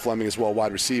 Julian Fleming as well,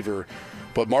 wide receiver.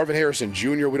 But Marvin Harrison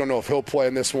Jr., we don't know if he'll play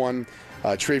in this one.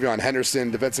 Travion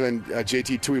Henderson, defensive end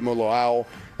JT Tuimoloau,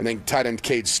 and then tight end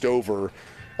Cade Stover.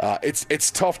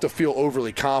 It's tough to feel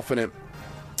overly confident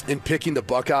in picking the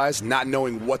Buckeyes, not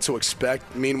knowing what to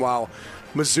expect. Meanwhile,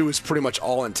 Mizzou is pretty much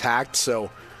all intact. So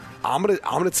I'm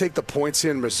gonna take the points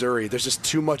here in Missouri. There's just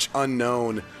too much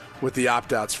unknown with the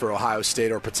opt-outs for Ohio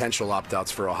State or potential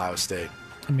opt-outs for Ohio State.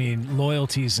 I mean,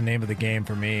 loyalty is the name of the game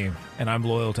for me, and I'm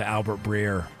loyal to Albert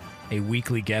Breer, a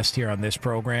weekly guest here on this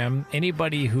program.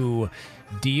 Anybody who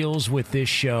deals with this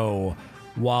show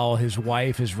while his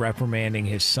wife is reprimanding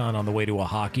his son on the way to a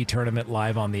hockey tournament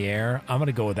live on the air, I'm going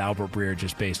to go with Albert Breer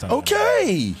just based on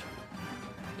Okay.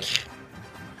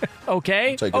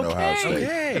 Okay? I'm taking Ohio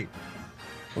State.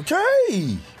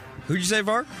 Okay. Who'd you say,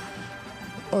 VAR?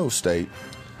 Oh, State.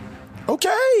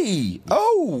 Okay.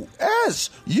 OSU.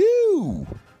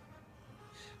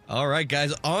 All right,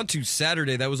 guys, on to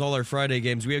Saturday. That was all our Friday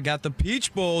games. We have got the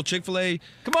Peach Bowl, Chick-fil-A.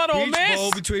 Come on, Ole Peach Miss.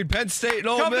 Bowl between Penn State and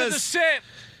Ole Miss. Come to the sit.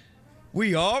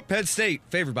 We are Penn State,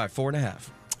 favored by 4.5.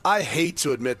 I hate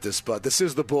to admit this, but this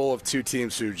is the bowl of 2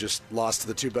 teams who just lost to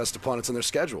the 2 best opponents in their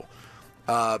schedule.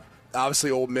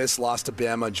 Obviously, Ole Miss lost to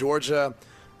Bama and Georgia.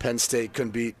 Penn State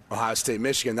couldn't beat Ohio State,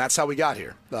 Michigan. That's how we got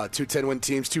here. 2 10-win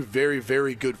teams, 2 very,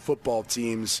 very good football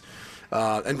teams.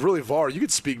 And really, VAR, you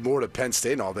could speak more to Penn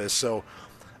State and all this. So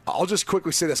I'll just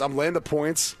quickly say this. I'm laying the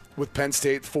points with Penn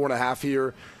State, 4.5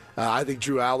 here. I think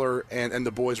Drew Aller and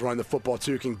the boys running the football,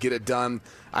 too, can get it done.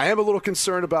 I am a little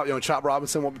concerned about, Chop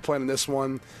Robinson won't be playing in this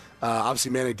one.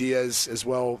 Obviously, Manny Diaz as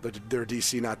well. Their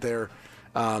DC not there.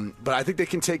 But I think they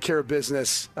can take care of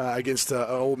business against an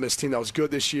Ole Miss team that was good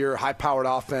this year, high-powered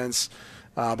offense.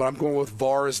 But I'm going with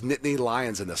VAR's Nittany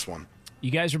Lions in this one. You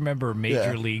guys remember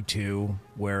Major League 2,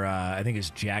 where I think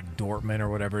it's Jack Dortman or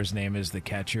whatever his name is, the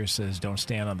catcher, says, don't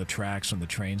stand on the tracks when the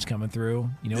train's coming through.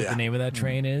 You know what the name of that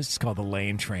train is? It's called the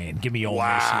Lane Train. Give me Ole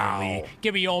Miss here, Lee.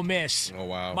 Give me Ole Miss. Oh,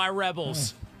 wow. My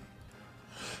Rebels.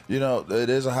 You know, it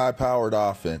is a high-powered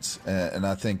offense, and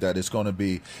I think that it's going to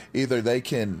be either they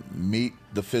can meet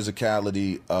the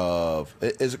physicality of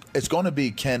it's going to be,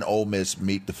 can Ole Miss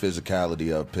meet the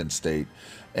physicality of Penn State,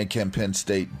 and can Penn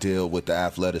State deal with the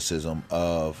athleticism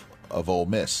of Ole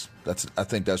Miss? I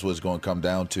think that's what it's going to come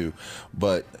down to.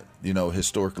 But,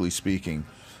 historically speaking,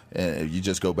 you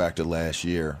just go back to last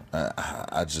year,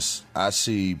 I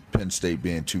see Penn State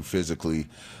being too physically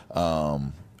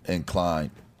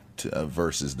inclined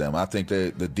versus them. I think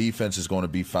the defense is going to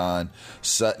be fine.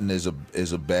 Sutton is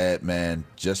a bad man,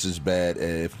 just as bad,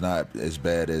 if not as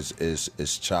bad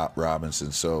as Chop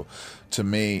Robinson. So, to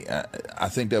me, I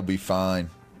think they'll be fine.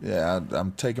 Yeah,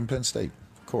 I'm taking Penn State,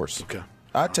 of course. Okay.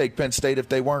 I'd take Penn State if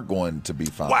they weren't going to be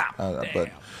fine. Wow.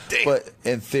 But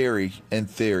in theory,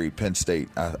 Penn State,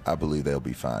 I believe they'll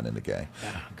be fine in the game.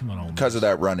 Come on, because of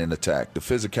that running attack, the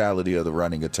physicality of the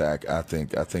running attack, I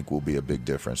think will be a big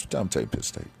difference. But I'm taking Penn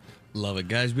State. Love it,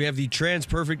 guys. We have the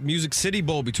Trans-Perfect Music City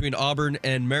Bowl between Auburn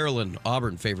and Maryland.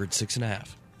 Auburn favored 6.5.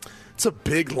 It's a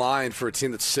big line for a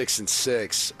team that's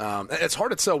 6-6. It's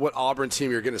hard to tell what Auburn team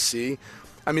you're going to see.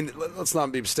 I mean, let's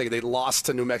not be mistaken. They lost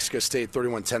to New Mexico State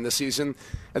 31-10 this season,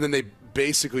 and then they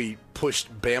basically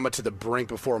pushed Bama to the brink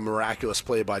before a miraculous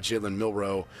play by Jalen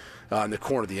Milroe in the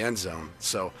corner of the end zone.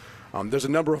 So there's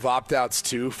a number of opt-outs,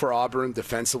 too, for Auburn,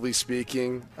 defensively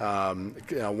speaking.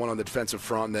 One on the defensive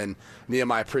front, and then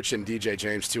Nehemiah Pritchett and DJ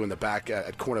James, too, in the back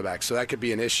at cornerback. So that could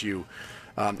be an issue.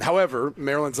 However,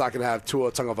 Maryland's not going to have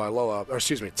Talia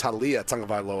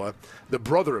Tagovailoa, the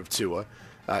brother of Tua.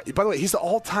 By the way, he's the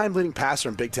all-time leading passer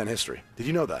in Big Ten history. Did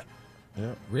you know that?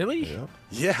 Yeah. Really?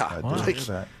 Yeah. I did hear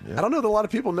that. Yeah. I don't know that a lot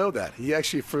of people know that. He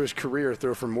actually, for his career,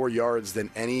 threw for more yards than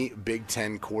any Big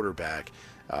Ten quarterback.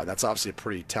 That's obviously a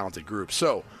pretty talented group.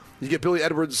 So you get Billy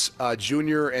Edwards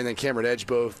Jr. and then Cameron Edge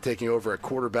both taking over at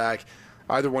quarterback.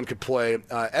 Either one could play.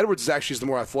 Edwards is actually the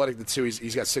more athletic of the two.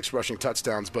 He's got 6 rushing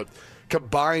touchdowns, but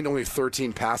combined only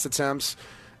 13 pass attempts.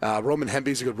 Roman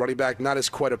Hemby's a good running back. Not as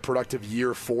quite a productive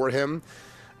year for him.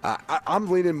 I'm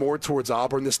leaning more towards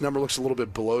Auburn. This number looks a little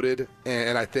bit bloated,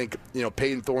 and I think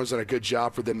Peyton Thorne's done a good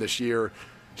job for them this year.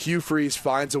 Hugh Freeze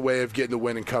finds a way of getting the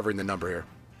win and covering the number here.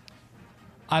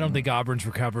 I don't think Auburn's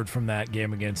recovered from that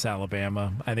game against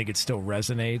Alabama. I think it still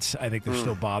resonates. I think they're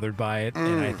still bothered by it,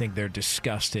 and I think they're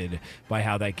disgusted by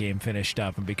how that game finished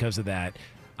up. And because of that,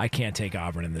 I can't take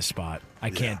Auburn in this spot.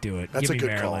 I can't do it. That's Give a me good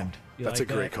Maryland. call. That's a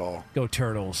great call. Go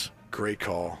Turtles. Great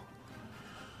call.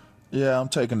 Yeah, I'm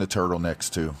taking the turtlenecks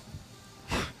too.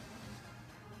 All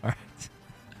right.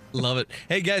 Love it.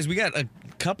 Hey, guys, we got a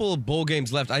couple of bowl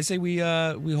games left. I say we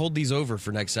hold these over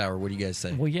for next hour. What do you guys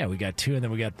say? Well, yeah, we got 2, and then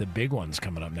we got the big ones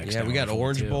coming up next. Yeah, we got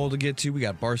Orange Bowl to get to. We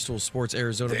got Barstool Sports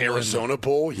Arizona Bowl. Arizona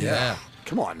Bowl? Yeah.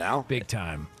 Come on now. Big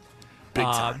time. Big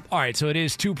time. All right, so it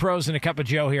is 2 Pros and a Cup of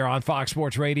Joe here on Fox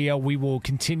Sports Radio. We will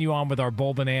continue on with our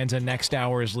Bowl Bonanza next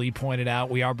hour, as Lee pointed out.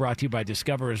 We are brought to you by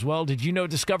Discover as well. Did you know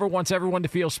Discover wants everyone to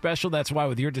feel special? That's why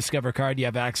with your Discover card, you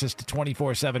have access to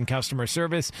 24/7 customer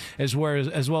service, as well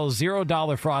as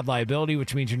 $0 fraud liability,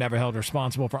 which means you're never held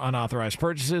responsible for unauthorized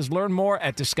purchases. Learn more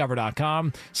at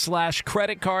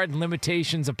discover.com/credit card.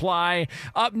 Limitations apply.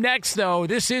 Up next, though,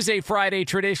 this is a Friday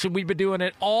tradition. We've been doing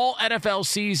it all NFL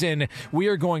season. We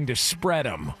are going to spread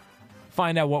them.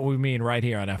 Find out what we mean right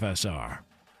here on FSR.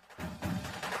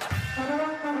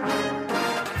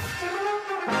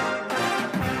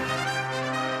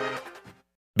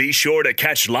 Be sure to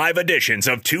catch live editions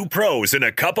of 2 Pros and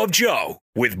a Cup of Joe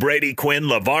with Brady Quinn,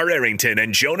 LaVar Arrington,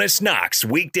 and Jonas Knox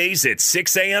weekdays at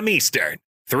 6 a.m. Eastern,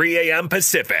 3 a.m.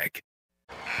 Pacific.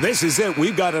 This is it.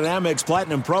 We've got an Amex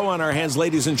Platinum Pro on our hands,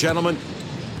 ladies and gentlemen.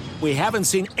 We haven't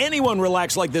seen anyone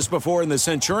relax like this before in the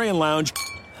Centurion Lounge.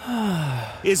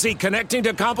 Is he connecting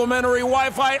to complimentary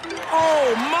Wi-Fi?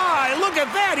 Oh, my! Look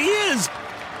at that! He is!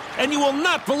 And you will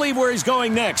not believe where he's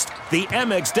going next. The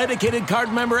Amex dedicated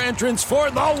card member entrance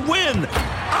for the win!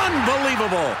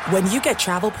 Unbelievable! When you get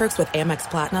travel perks with Amex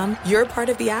Platinum, you're part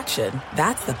of the action.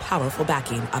 That's the powerful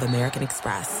backing of American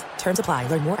Express. Terms apply.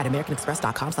 Learn more at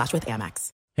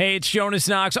americanexpress.com/withAmex. Hey, it's Jonas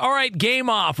Knox. All right, game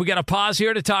off. We got to pause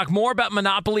here to talk more about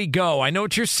Monopoly Go. I know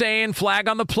what you're saying, flag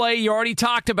on the play. You already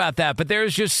talked about that, but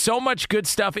there's just so much good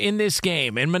stuff in this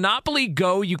game. In Monopoly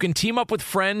Go, you can team up with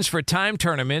friends for time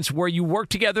tournaments where you work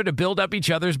together to build up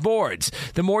each other's boards.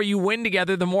 The more you win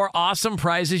together, the more awesome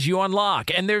prizes you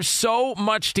unlock. And there's so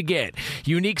much to get.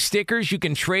 Unique stickers you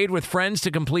can trade with friends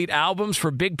to complete albums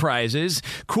for big prizes.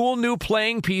 Cool new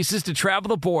playing pieces to travel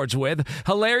the boards with.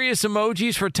 Hilarious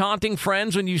emojis for taunting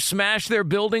friends when you smash their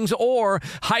buildings or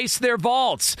heist their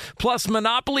vaults. Plus,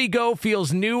 Monopoly Go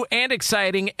feels new and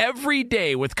exciting every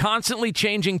day with constantly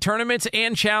changing tournaments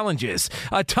and challenges.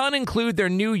 A ton include their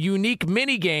new unique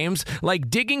mini games like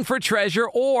digging for treasure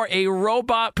or a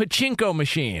robot pachinko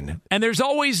machine. And there's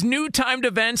always new timed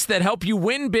events that help you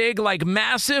win big, like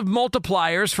massive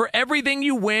multipliers for everything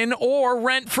you win or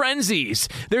rent frenzies.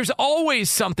 There's always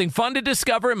something fun to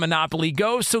discover in Monopoly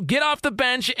Go, so get off the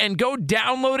bench and go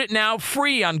download it now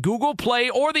free on Google Play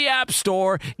or the App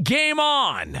Store. Game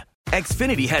on!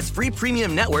 Xfinity has free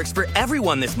premium networks for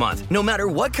everyone this month, no matter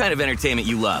what kind of entertainment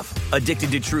you love.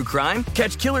 Addicted to true crime?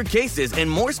 Catch killer cases and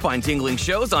more spine-tingling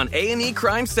shows on A&E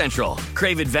Crime Central.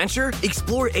 Crave adventure?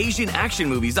 Explore Asian action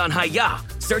movies on Hi-Ya.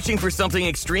 Searching for something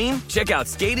extreme? Check out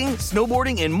skating,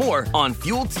 snowboarding, and more on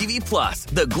Fuel TV Plus,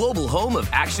 the global home of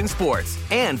action sports.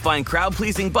 And find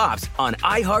crowd-pleasing bops on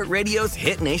iHeartRadio's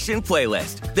Hit Nation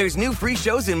playlist. There's new free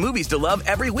shows and movies to love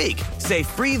every week. Say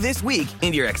free this week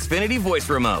in your Xfinity voice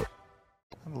remote.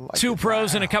 2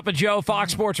 Pros and a Cup of Joe,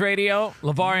 Fox Sports Radio.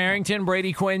 LaVar Arrington,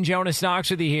 Brady Quinn, Jonas Knox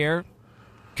with you here.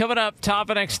 Coming up, top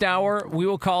of next hour, we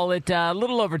will call it a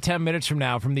little over 10 minutes from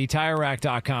now from the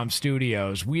TireRack.com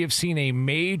studios. We have seen a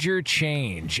major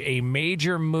change, a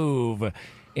major move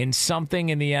in something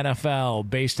in the NFL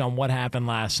based on what happened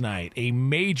last night. A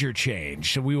major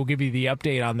change. So we will give you the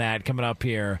update on that coming up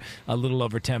here a little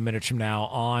over 10 minutes from now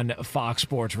on Fox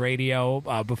Sports Radio.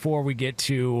 Before we get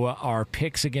to our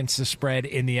picks against the spread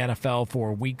in the NFL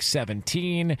for Week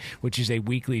 17, which is a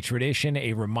weekly tradition,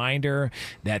 a reminder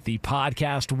that the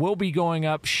podcast will be going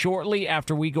up shortly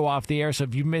after we go off the air. So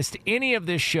if you missed any of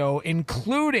this show,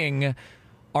 including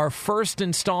our first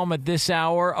installment this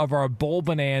hour of our Bowl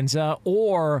Bonanza,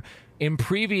 or in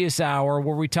previous hour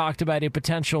where we talked about a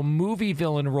potential movie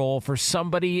villain role for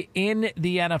somebody in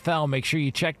the NFL. Make sure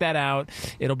you check that out.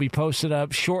 It'll be posted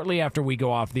up shortly after we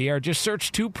go off the air. Just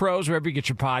search Two Pros wherever you get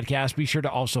your podcast. Be sure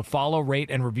to also follow, rate,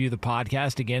 and review the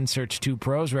podcast. Again, search Two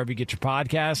Pros wherever you get your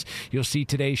podcast. You'll see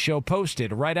today's show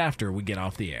posted right after we get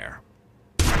off the air.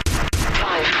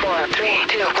 5, 4, 3,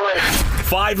 2, 1.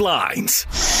 5 lines.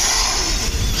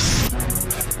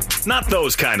 Not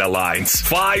those kind of lines.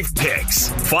 5 picks.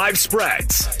 5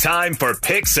 spreads. Time for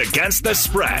picks against the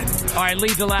spread. All right, Lee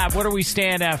DeLab, where do we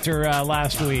stand after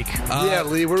last week? Yeah,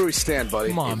 Lee, where do we stand, buddy?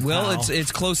 Come on, Well, pal.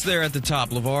 it's close there at the top.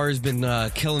 LaVar has been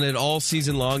killing it all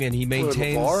season long, and he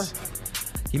maintains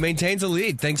a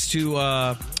lead thanks to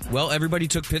everybody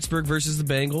took Pittsburgh versus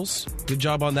the Bengals. Good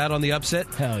job on that on the upset.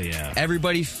 Hell yeah.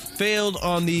 Everybody failed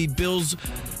on the Bills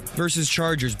versus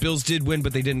Chargers. Bills did win,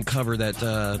 but they didn't cover that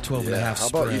 12.5 How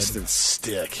spread. about Easton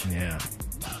Stick? Yeah.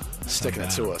 Sticking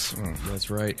it to us. That's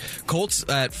right. Colts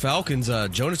at Falcons.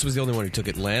 Jonas was the only one who took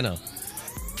Atlanta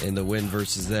in the win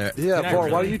versus there. Yeah, Paul,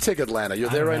 why do you take Atlanta? You're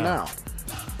there right now.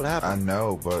 What happened? I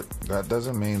know, but that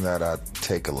doesn't mean that I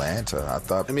take Atlanta. I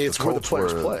thought it's the where the Colts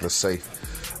players were play. the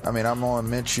safe. I mean, I'm on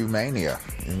Minshew mania.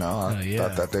 I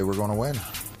thought that they were going to win.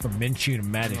 From Minshew to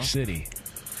Magic City.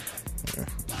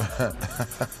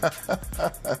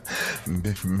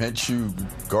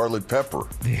 Minshew garlic pepper.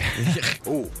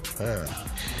 Ooh.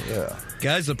 Yeah.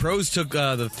 Guys, the pros took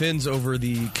the Finns over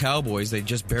the Cowboys. They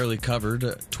just barely covered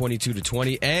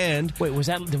 22-20. And wait,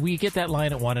 did we get that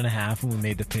line at 1.5 when we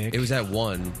made the pick? It was at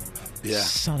 1. Yeah.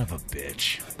 Son of a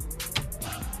bitch.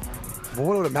 Well,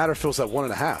 what would it matter if it was at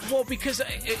 1.5? Well, because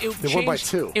it went by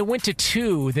 2. It went to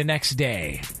 2 the next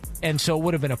day, and so it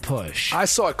would have been a push. I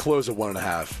saw it close at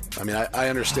 1.5. I mean, I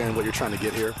understand what you're trying to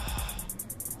get here.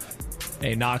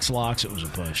 Hey, Knox Locks, it was a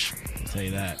push. I'll tell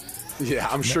you that. Yeah,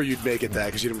 I'm sure you'd make it that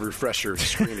because you didn't refresh your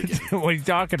screen again. What are you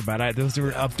talking about? Those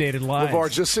were updated lines. LaVar,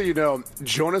 just so you know,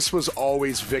 Jonas was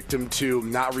always victim to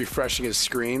not refreshing his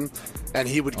screen, and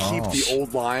he would keep the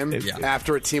old line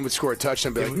after a team would score a touchdown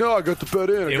and be like, no, I got the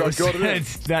bet in. I got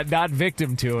it in. Not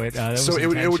victim to it. So it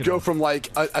would go from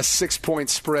like a 6-point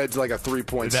spread to like a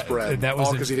 3-point spread. That was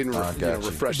all because he didn't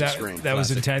refresh the screen. That was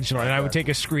intentional. And I would take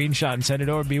a screenshot and send it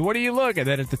over to me. What do you look? And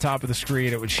then at the top of the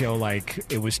screen, it would show like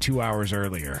it was 2 hours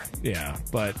earlier. Yeah,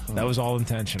 but that was all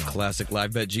intentional. Classic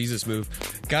live bet Jesus move.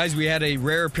 Guys, we had a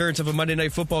rare appearance of a Monday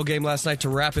Night Football game last night to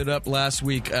wrap it up last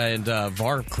week, and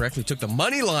VAR correctly took the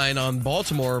money line on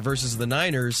Baltimore versus the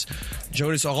Niners.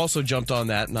 Jonas also jumped on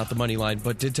that, not the money line,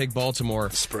 but did take Baltimore.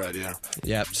 Spread, yeah.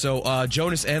 Yeah, so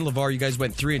Jonas and LaVar, you guys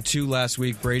went 3-2 last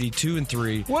week. Brady,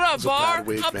 2-3. What up, VAR?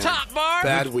 Week, up man. top, VAR.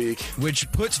 Bad week. Which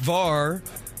puts VAR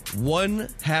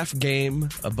 1.5 game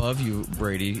above you,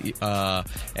 Brady,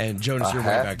 and Jonas, you're way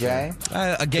back game?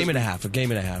 there. A game and a half. A game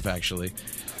and a half, actually.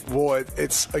 Well,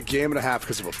 it's a game and a half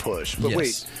because of a push. But Yes.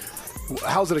 wait,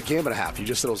 how's it a game and a half? You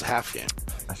just said it was a half game.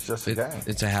 It's just a game.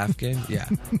 It's a half game? Yeah.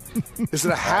 Is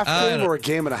it a half game or a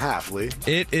game and a half, Lee?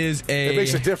 It is It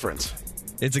makes a difference.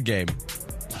 It's a game.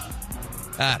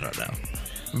 I don't know.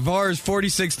 VAR is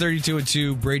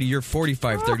 46-32-2. Brady, you're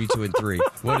 45-32-3.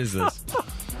 What is this?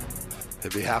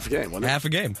 It'd be half a game, wouldn't it? Half a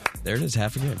game. There it is,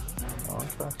 half a game.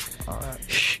 Okay. All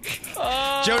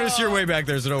right. Jonas, you're way back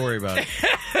there, so don't worry about it.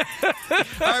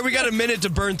 All right, we got a minute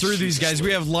to burn through these guys.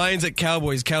 We have Lions at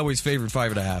Cowboys. Cowboys favored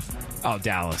 5.5. Oh,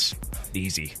 Dallas.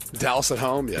 Easy. Dallas at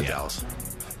home? Yeah, Dallas.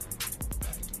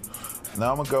 Now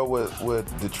I'm going to go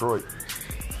with Detroit.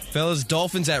 Fellas,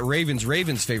 Dolphins at Ravens.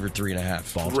 Ravens favored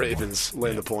 3.5. Baltimore. Ravens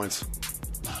laying the points.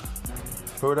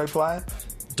 Who are they playing?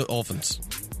 Dolphins.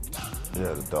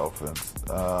 Yeah, the Dolphins.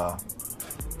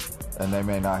 And they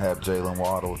may not have Jalen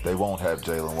Waddle. They won't have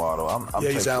Jalen Waddle. I'm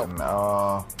he's out.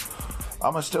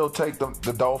 I'm going to still take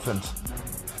the Dolphins.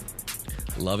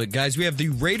 Love it. Guys, we have the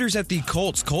Raiders at the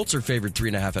Colts. Colts are favored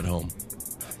 3.5 at home.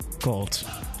 Colts.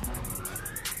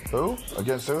 Who?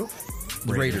 Against who?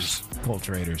 The Raiders. Colts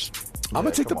Raiders. I'm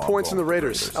going to take the points in the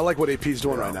Raiders. I like what AP's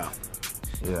doing right now.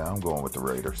 Yeah, I'm going with the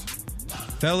Raiders.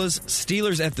 Fellas,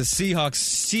 Steelers at the Seahawks.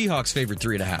 Seahawks favored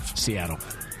 3.5. Seattle.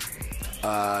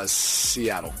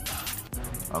 Seattle.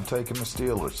 I'm taking the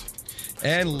Steelers.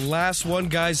 And last one,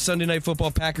 guys, Sunday Night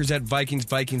Football, Packers at Vikings.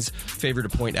 Vikings favored a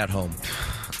point at home.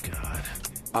 God.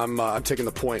 I'm taking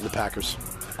the point in the Packers.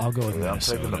 I'll go with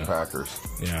Minnesota. I'm taking the Packers.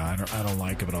 Yeah, I don't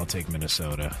like it, but I'll take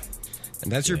Minnesota.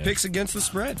 And that's your picks against the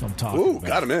spread. I'm talking Woo, about.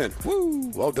 got him in.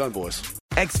 Woo. Well done, boys.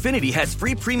 Xfinity has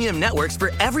free premium networks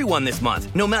for everyone this month,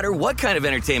 no matter what kind of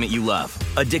entertainment you love.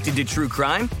 Addicted to true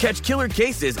crime? Catch killer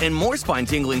cases and more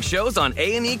spine-tingling shows on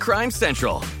A&E Crime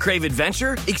Central. Crave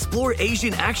adventure? Explore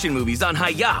Asian action movies on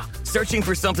Hi-Ya. Searching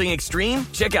for something extreme?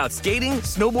 Check out skating,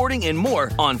 snowboarding, and more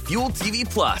on Fuel TV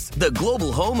Plus, the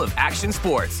global home of action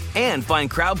sports. And find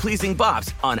crowd-pleasing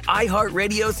bops on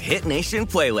iHeartRadio's Hit Nation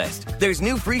playlist. There's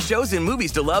new free shows and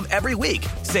movies to love every week.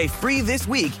 Say free this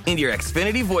week in your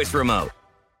Xfinity voice remote.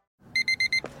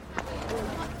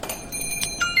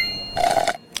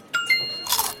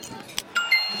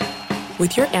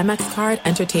 With your Amex card,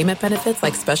 entertainment benefits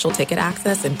like special ticket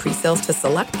access and pre-sales to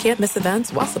select can't-miss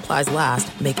events while supplies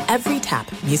last make every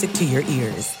tap music to your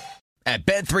ears. At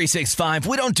Bet365,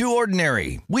 we don't do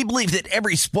ordinary. We believe that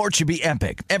every sport should be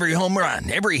epic. Every home run,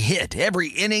 every hit, every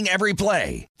inning, every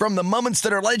play. From the moments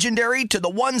that are legendary to the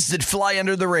ones that fly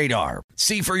under the radar.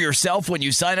 See for yourself when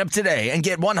you sign up today and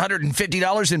get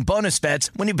 $150 in bonus bets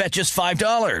when you bet just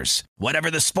 $5. Whatever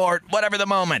the sport, whatever the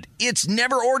moment, it's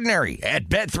never ordinary at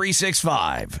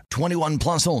Bet365. 21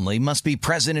 plus only. Must be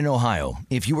present in Ohio.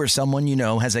 If you or someone you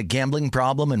know has a gambling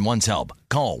problem and wants help,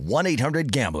 call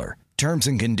 1-800-GAMBLER. Terms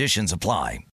and conditions apply.